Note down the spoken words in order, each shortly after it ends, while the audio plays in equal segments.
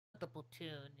the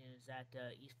platoon is at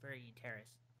East Veridian Terrace.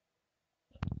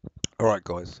 All right,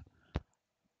 guys.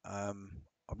 I'm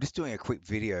just doing a quick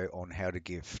video on how to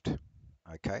gift.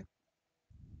 Okay.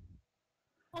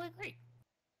 Oh, great.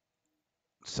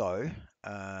 So,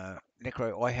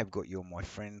 Necro, I have got you on my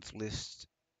friends list.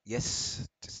 Yes.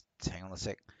 Just hang on a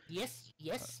sec. Yes,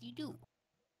 yes, you do.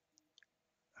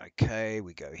 Okay,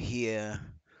 we go here.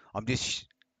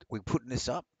 We're putting this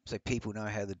up so people know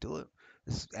how to do it.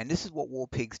 And this is what war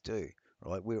pigs do,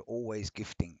 right? We're always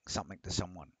gifting something to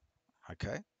someone.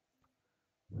 Okay.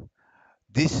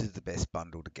 This is the best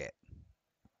bundle to get.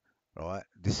 Right?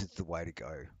 This is the way to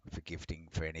go for gifting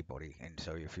for anybody. And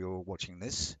so if you're watching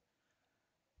this,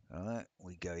 all right,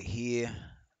 we go here.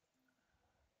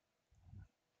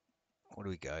 Where do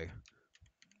we go?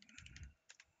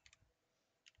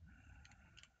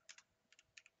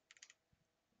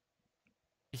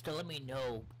 Just to let me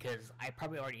know, because I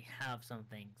probably already have some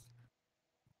things,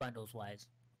 bundles wise.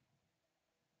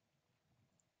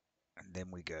 And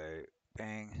then we go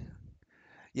bang.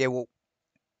 Yeah, well,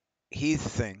 here's the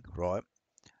thing, right?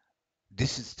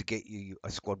 This is to get you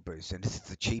a squad boost, and this is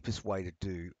the cheapest way to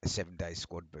do a 7-day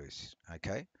squad boost.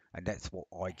 Okay, and that's what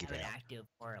I I give have it out. active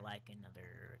for like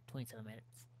another 27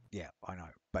 minutes. Yeah, I know,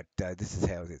 but this is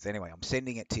how it is. Anyway, I'm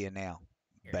sending it to you now.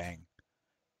 Years. Bang,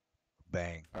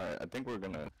 bang. Alright, I think we're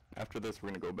gonna, after this, we're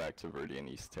gonna go back to Verdian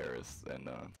East Terrace and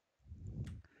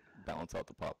balance out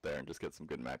the pop there and just get some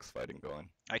good max fighting going.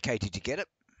 Okay, did you get it?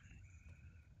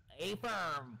 A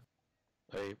firm.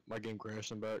 Hey, my game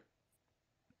crashed. I'm back.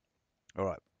 All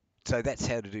right. So that's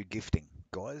how to do gifting,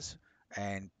 guys.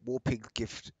 And Warpig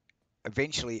gift.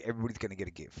 Eventually, everybody's going to get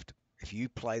a gift. If you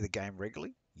play the game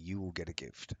regularly, you will get a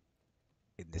gift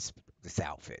in this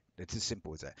outfit. It's as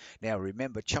simple as that. Now,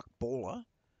 remember, Chuck Baller.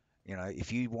 You know,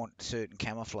 if you want certain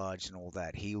camouflage and all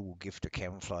that, he will gift a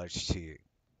camouflage to you.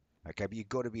 Okay, but you've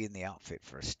got to be in the outfit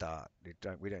for a start. We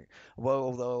don't. Well,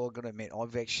 although I've got to admit,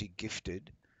 I've actually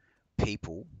gifted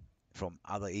people from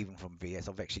other, even from VS.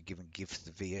 I've actually given gifts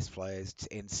to VS players, to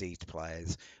NC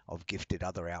players. I've gifted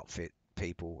other outfit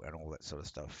people and all that sort of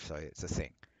stuff. So it's a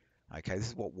thing. Okay, this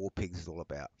is what War Pigs is all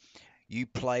about. You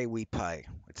play, we pay.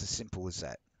 It's as simple as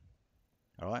that.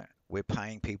 All right, we're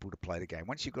paying people to play the game.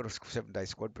 Once you've got a 7-day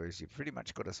squad boost, you've pretty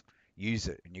much got to use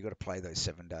it, and you've got to play those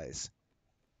 7 days.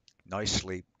 No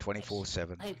sleep,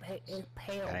 24/7. Hey,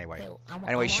 pale, Anyway, pale. anyway,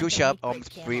 I want shush the up. light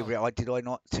gray camo. Did I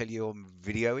not tell you I'm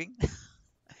videoing?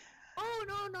 Oh,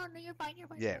 no, you're fine, you're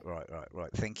fine, you're Yeah, fine.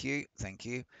 right. Thank you.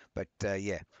 But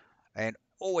yeah, and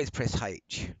always press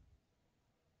H.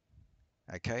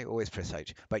 Okay, always press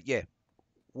H. But yeah,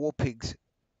 War Pigs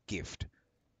gift.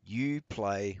 You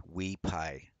play, we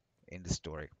pay. End of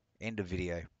story. End of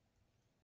video.